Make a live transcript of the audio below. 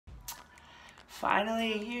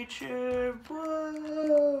Finally, YouTube!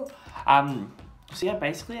 Woo! So yeah,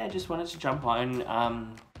 basically I just wanted to jump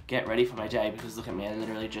on, get ready for my day because look at me, I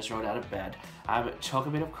literally just rolled out of bed. Talk a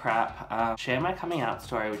bit of crap, share my coming out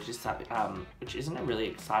story, which isn't a really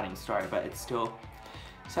exciting story, but it's still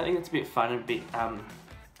something that's a bit fun and a bit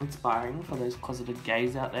inspiring for those closeted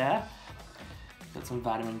gays out there. Got some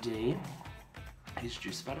vitamin D. Here's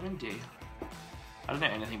juice vitamin D. I don't know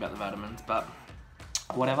anything about the vitamins, but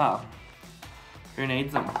whatever. Who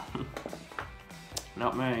needs them?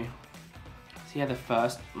 Not me. So yeah,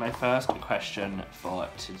 my first question for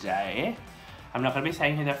today. I'm not going to be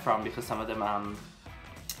saying who they're from because some of them,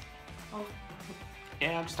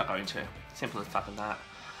 yeah, I'm just not going to. Simple as fucking that.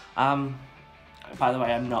 By the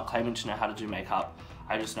way, I'm not claiming to know how to do makeup.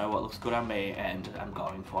 I just know what looks good on me and I'm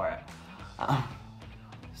going for it.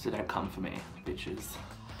 So don't come for me, bitches.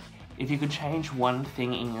 If you could change one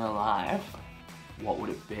thing in your life, what would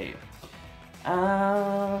it be?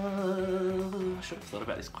 I should have thought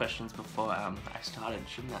about these questions before I started,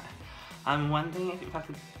 shouldn't I? One thing, if I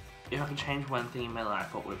could change one thing in my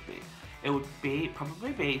life, what would it be? It would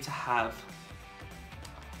probably be to have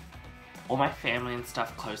all my family and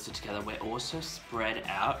stuff closer together. We're also spread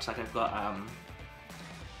out. Like I've got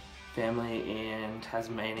family in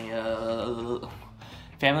Tasmania.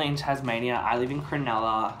 I live in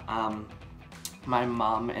Cronulla. My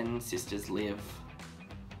mum and sisters live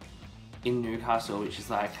in Newcastle, which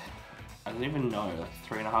is like, I don't even know, like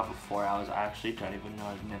 3.5 or 4 hours. I actually don't even know,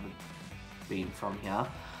 I've never been from here.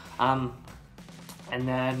 And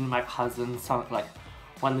then my cousins,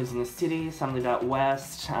 one lives in the city, some live out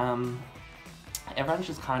west. Everyone's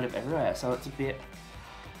just kind of everywhere, so it's a bit,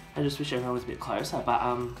 I just wish everyone was a bit closer, but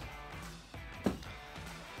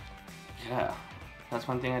yeah, that's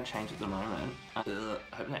one thing I'd change at the moment. I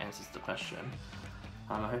hope that answers the question.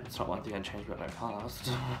 I hope it's not one thing I'd change about my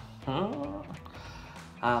past.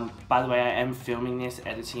 By the way, I am filming this,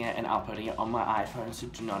 editing it and uploading it on my iPhone, so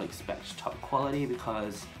do not expect top quality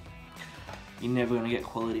because you're never going to get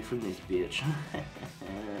quality from this bitch.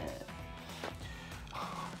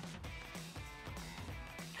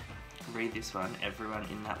 Read this one. Everyone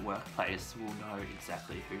in that workplace will know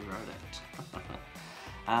exactly who wrote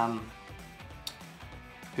it.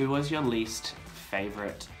 Who was your least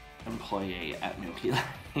favourite employee at Milky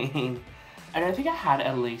Lane? I don't think I had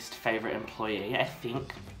a least favourite employee. I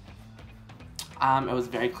think it was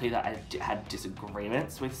very clear that I had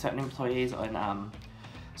disagreements with certain employees, and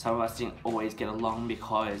some of us didn't always get along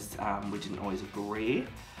because we didn't always agree.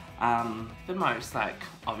 The most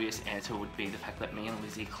obvious answer would be the fact that me and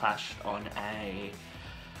Lizzie clashed on a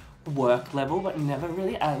work level, but never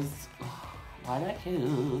really as, why did I keep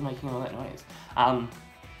making all that noise?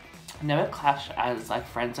 Never clashed as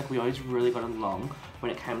friends. We always really got along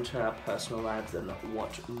when it came to our personal lives and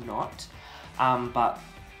whatnot. But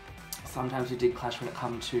sometimes we did clash when it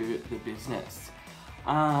came to the business.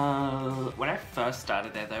 When I first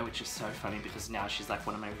started there though, which is so funny because now she's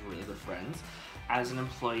one of my really good friends. As an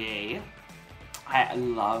employee, I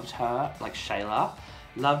loved her, Shayla.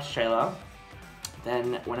 Loved Shayla.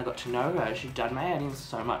 Then when I got to know her, she'd done my head in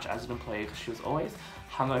so much as an employee because she was always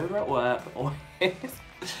hungover at work, always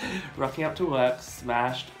rocking up to work,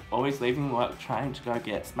 smashed, always leaving work, trying to go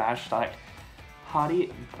get smashed,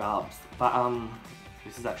 party bubs. But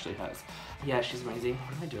this is actually hers. Yeah, she's amazing.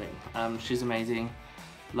 What am I doing? She's amazing.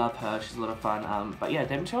 Love her. She's a lot of fun. But yeah,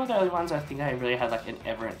 them two are the only ones I think I really had an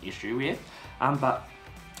issue with. But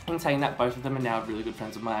in saying that, both of them are now really good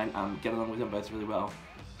friends of mine. Get along with them both really well.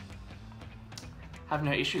 Have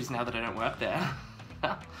no issues now that I don't work there.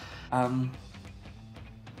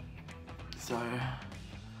 So,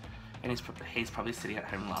 and he's probably sitting at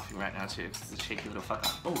home laughing right now too because he's a cheeky little fucker.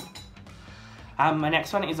 Oh. My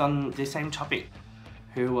next one is on the same topic.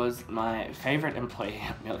 Who was my favourite employee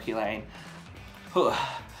at Milky Lane?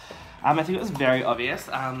 I think it was very obvious.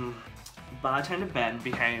 Bartender Ben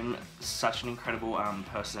became such an incredible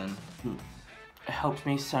person. It helped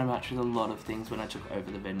me so much with a lot of things when I took over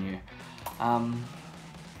the venue.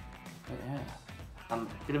 But yeah,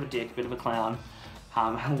 bit of a dick, bit of a clown.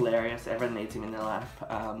 Hilarious, everyone needs him in their life.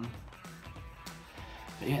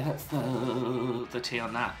 But yeah, that's the tea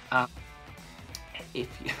on that. If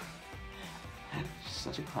you...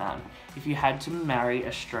 such a clown. If you had to marry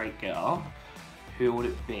a straight girl, who would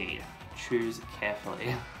it be? Choose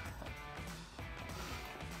carefully.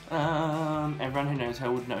 Everyone who knows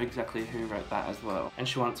her would know exactly who wrote that as well. And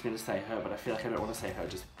she wants me to say her, but I feel like I don't want to say her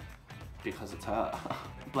just because it's her.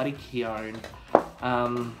 Bloody Keown.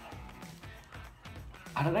 I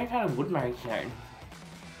don't know if I would marry Keown.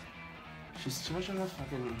 She's too much of a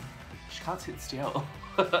fucking... She can't sit still.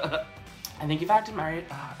 I think if I had to marry,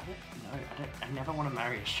 I never want to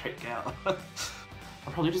marry a straight girl.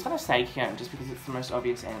 I'm probably just gonna say Kian just because it's the most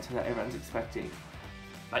obvious answer that everyone's expecting.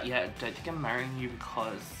 But yeah, I don't think I'm marrying you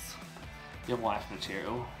because you're wife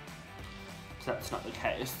material. So that's not the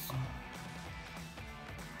case.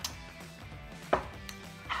 It's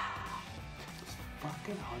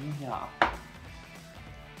fucking hot in here.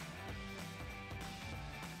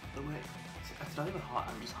 Oh wait, it's not even hot,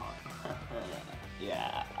 I'm just hot.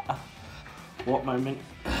 Yeah. What moment?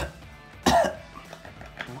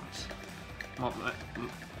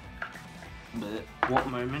 What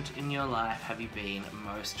moment in your life have you been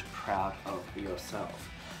most proud of yourself?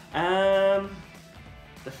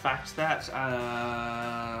 The fact that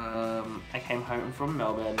I came home from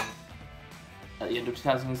Melbourne at the end of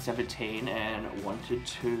 2017 and wanted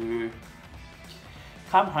to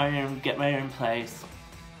come home, get my own place,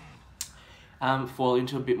 fall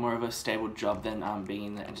into a bit more of a stable job than being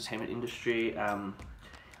in the entertainment industry.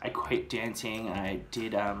 I quit dancing. I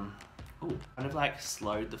did kind of like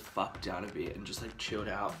slowed the fuck down a bit and just like chilled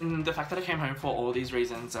out. And the fact that I came home for all these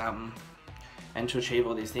reasons and to achieve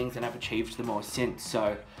all these things, and I've achieved them all since.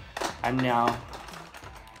 So I'm now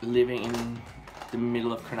living in the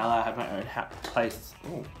middle of Cronulla. I have my own place,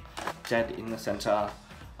 dead in the centre,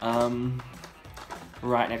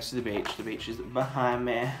 right next to the beach. The beach is behind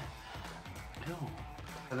me.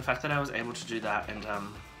 So the fact that I was able to do that and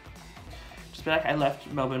just be like, I left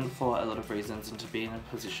Melbourne for a lot of reasons, and to be in a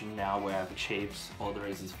position now where I've achieved all the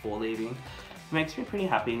reasons for leaving makes me pretty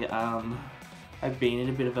happy. I've been in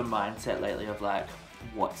a bit of a mindset lately of like,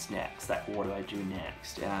 what's next? Like, what do I do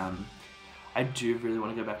next? I do really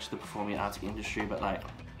want to go back to the performing arts industry, but like,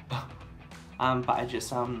 but I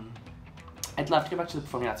just, I'd love to go back to the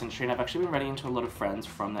performing arts industry, and I've actually been running into a lot of friends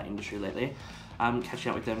from that industry lately. Catching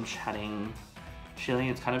up with them, chatting, chilling.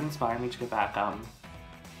 It's kind of inspiring me to go back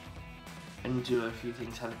and do a few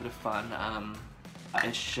things, have a bit of fun.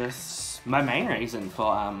 It's just my main reason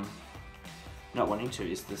for not wanting to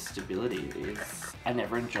is the stability. I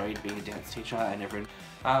never enjoyed being a dance teacher. I never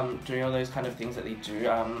doing all those kind of things that they do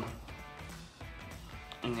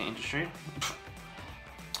in the industry.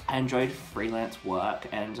 I enjoyed freelance work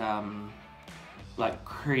and like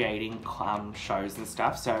creating shows and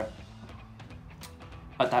stuff. So.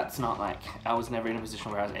 But that's not like, I was never in a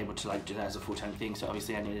position where I was able to like do that as a full-time thing, so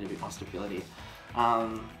obviously I needed a bit more stability.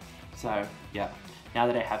 So yeah, now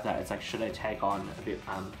that I have that, it's like, should I take on a bit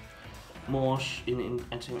more in the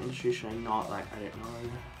entertainment industry? Should I not? Like, I don't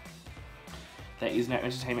know. There is no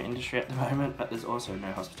entertainment industry at the moment, but there's also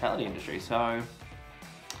no hospitality industry, so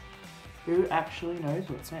who actually knows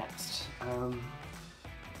what's next?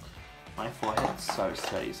 My forehead's so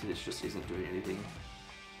sturdy, so this just isn't doing anything.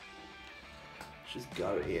 Just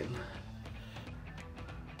go in.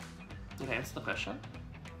 Did I answer the question?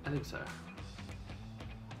 I think so.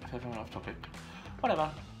 If everyone off topic.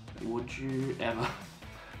 Whatever. Would you ever...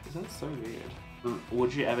 Isn't it so weird?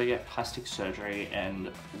 Would you ever get plastic surgery,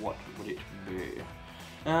 and what would it be?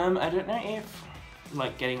 I don't know if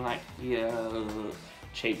like getting like your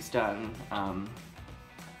cheeks done,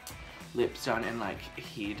 lips done, and like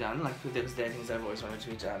hair done, like they're things I've always wanted to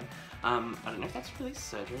be done. I don't know if that's really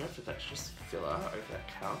surgery or if that's just filler, or if that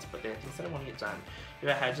counts, but there are things that I want to get done. If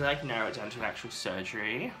I had to like narrow it down to an actual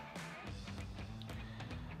surgery,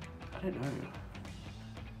 I don't know.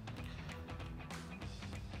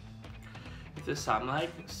 If there's some like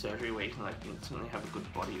surgery where you can like instantly have a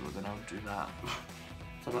good body, well then I would do that.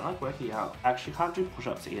 So I don't like working out. I actually can't do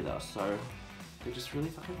push-ups either, so they're just really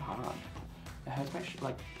fucking hard. It hurts my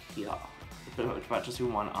like here, but just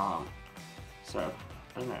in one arm. So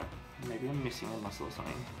I don't know. Maybe I'm missing a muscle or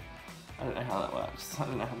something. I don't know how that works. I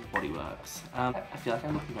don't know how the body works. I feel like I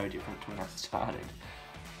look no different to when I started.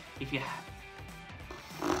 If you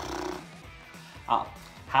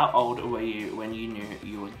how old were you when you knew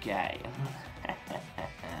you were gay?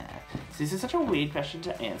 So this is such a weird question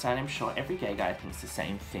to answer, and I'm sure every gay guy thinks the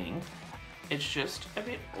same thing. It's just a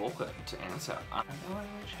bit awkward to answer. I don't know why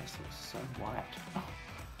my chest looks so white.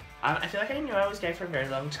 I feel like I knew I was gay for a very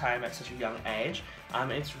long time at such a young age.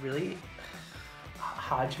 It's really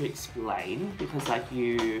hard to explain because like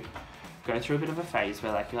you go through a bit of a phase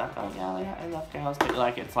where like you're like, oh yeah, I love girls, but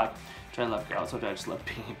like it's like, do I love girls or do I just love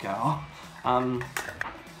being a girl?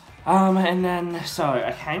 And then so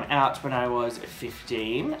I came out when I was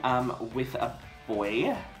 15 with a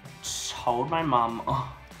boy. Told my mum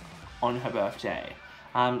on her birthday.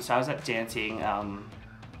 So I was at dancing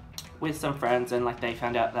with some friends, and like they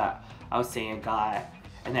found out that I was seeing a guy,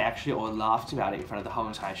 and they actually all laughed about it in front of the whole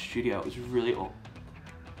entire studio. It was really awkward.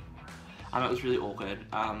 It was really awkward.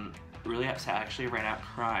 Really upset. I actually ran out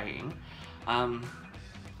crying.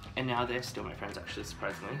 And now they're still my friends, actually,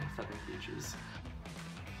 surprisingly. Fucking bitches.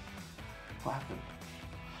 What happened?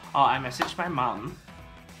 Oh, I messaged my mum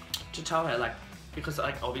to tell her, like, because,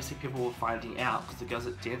 like, obviously people were finding out because the girls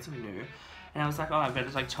at dancing knew. And I was like, oh, I better,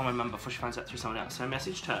 like, tell my mum before she finds out through someone else. So I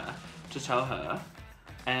messaged her to tell her,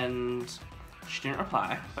 and she didn't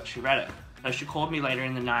reply, but she read it. So she called me later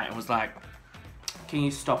in the night and was like, can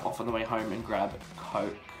you stop off on the way home and grab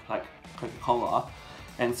Coke, like Coca-Cola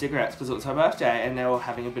and cigarettes, because it was her birthday and they were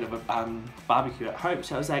having a bit of a barbecue at home.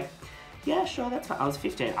 So I was like, yeah, sure, that's fine. I was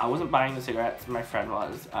 15. I wasn't buying the cigarettes, my friend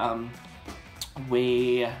was. I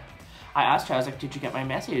asked her, I was like, did you get my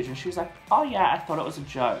message? And she was like, oh yeah, I thought it was a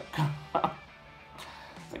joke. I was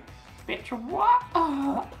like, bitch, what?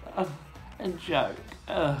 A joke.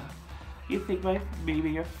 You think me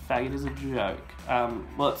being a faggot is a joke?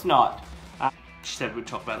 Well, it's not. She said we'd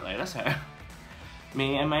talk about it later, so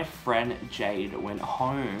me and my friend Jade went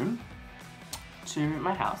home to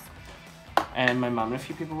my house, and my mum and a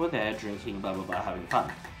few people were there drinking, blah blah blah, having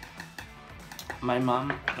fun. My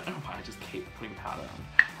mum, I don't know why I just keep putting powder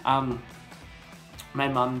on. My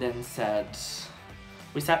mum then said,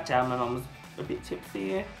 we sat down, my mum was a bit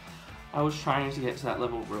tipsy. I was trying to get to that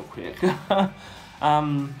level real quick. So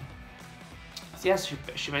yeah, she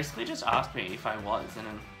basically just asked me if I was, and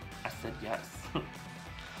then I said yes.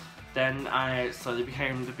 Then I slowly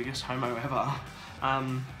became the biggest homo ever.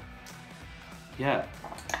 Yeah.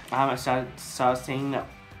 I started seeing that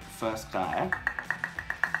first guy.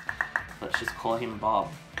 Let's just call him Bob.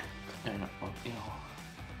 No, not Bob. Ew.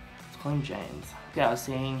 Let's call him James. Yeah, I was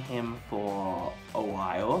seeing him for a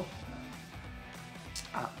while.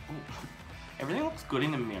 Everything looks good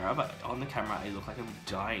in the mirror, but on the camera I look like I'm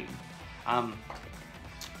dying.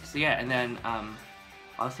 So yeah, and then I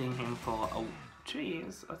was seeing him for 2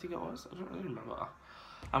 years, I think it was. I don't really remember.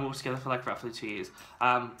 We were together for like roughly 2 years.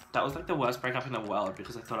 That was like the worst breakup in the world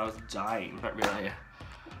because I thought I was dying, but really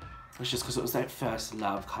it was just because it was like first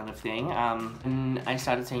love kind of thing. And I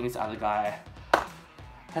started seeing this other guy. I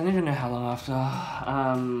don't even know how long after.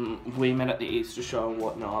 We met at the Easter show and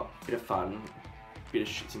whatnot. Bit of fun, bit of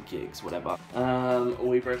shits and gigs, whatever.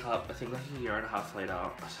 We broke up, I think like a year and a half later.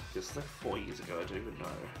 This is like 4 years ago, I don't even know.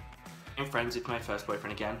 I'm friends with my first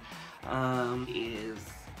boyfriend again. He is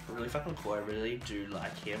really fucking cool, I really do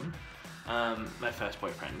like him. My first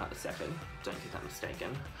boyfriend, not the second, don't get that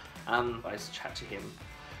mistaken. I just chat to him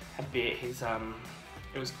a bit.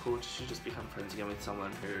 It was cool to just become friends again with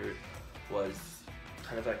someone who was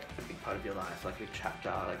kind of like a big part of your life, like a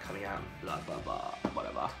chapter, like coming out, blah blah blah,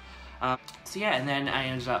 whatever. So yeah, and then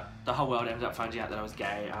the whole world ended up finding out that I was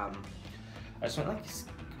gay. I just went like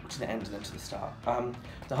to the end and then to the start.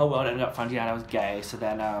 The whole world ended up finding out I was gay, so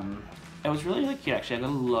then it was really, really cute actually. I got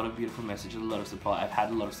a lot of beautiful messages, a lot of support. I've had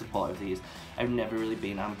a lot of support over these. I've never really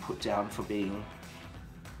been put down for being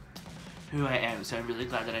who I am, so I'm really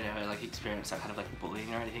glad that I never like experienced that kind of like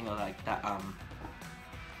bullying or anything, or like that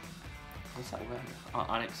what's that word?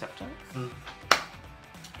 Unacceptance?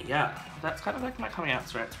 Yeah, that's kind of like my coming out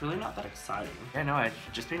story. It's really not that exciting. Yeah, no, I've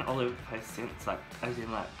just been all over the place since, like, as in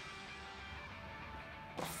like,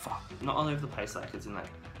 oh, fuck, not all over the place like as in like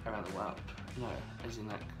around the world. No, as in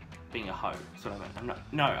like being a hoe, that's what I meant.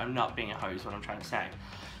 I'm not being a hoe is what I'm trying to say.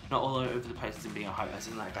 Not all over the place as in being a hoe, as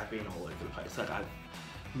in like I've been all over the place. Like I've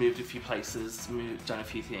moved a few places, done a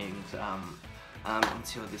few things,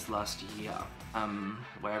 until this last year,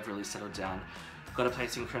 where I've really settled down. Got a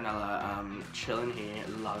place in Cronulla, chilling here,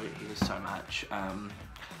 love it here so much. I'm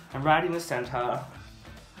right in the centre,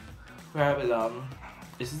 where I belong.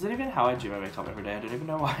 This isn't even how I do my makeup every day. I don't even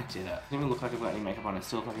know why I did it. I don't even look like I've got any makeup on. I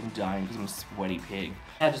still look like I'm dying because I'm a sweaty pig.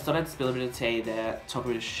 Yeah, I just thought I'd spill a bit of tea there, talk a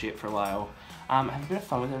bit of shit for a while, have a bit of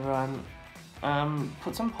fun with everyone,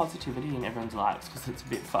 put some positivity in everyone's lives because it's a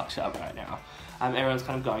bit fucked up right now. Everyone's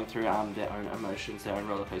kind of going through their own emotions, their own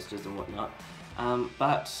roller coasters and whatnot.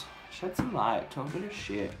 But shed some light, talk a bit of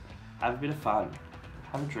shit, have a bit of fun,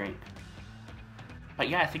 have a drink. But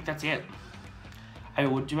yeah, I think that's it. I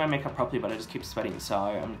would do my makeup properly, but I just keep sweating, so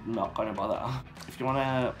I'm not going to bother. If you want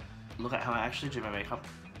to look at how I actually do my makeup,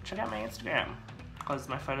 check out my Instagram, because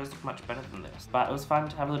my photos look much better than this. But it was fun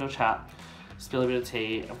to have a little chat, spill a bit of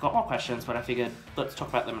tea. I've got more questions, but I figured let's talk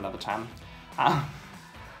about them another time.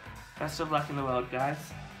 Best of luck in the world, guys.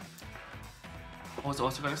 I was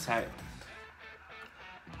also going to say,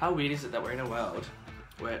 how weird is it that we're in a world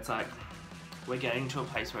where it's like, we're getting to a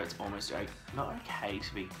place where it's almost like, not okay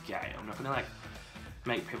to be gay. I'm not going to like,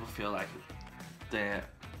 make people feel like their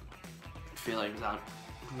feelings aren't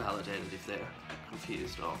validated if they're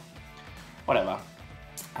confused or whatever.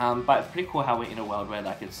 But it's pretty cool how we're in a world where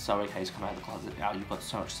like it's so okay to come out of the closet now. You've got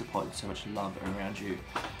so much support and so much love around you.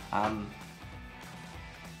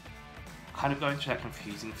 kind of going through that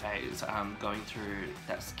confusing phase, going through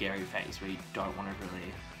that scary phase where you don't want to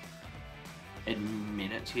really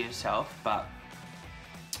admit it to yourself, but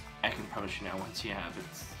I can promise you now, once you have,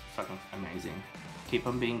 it's fucking amazing. Keep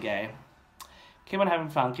on being gay, keep on having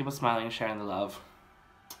fun, keep on smiling and sharing the love.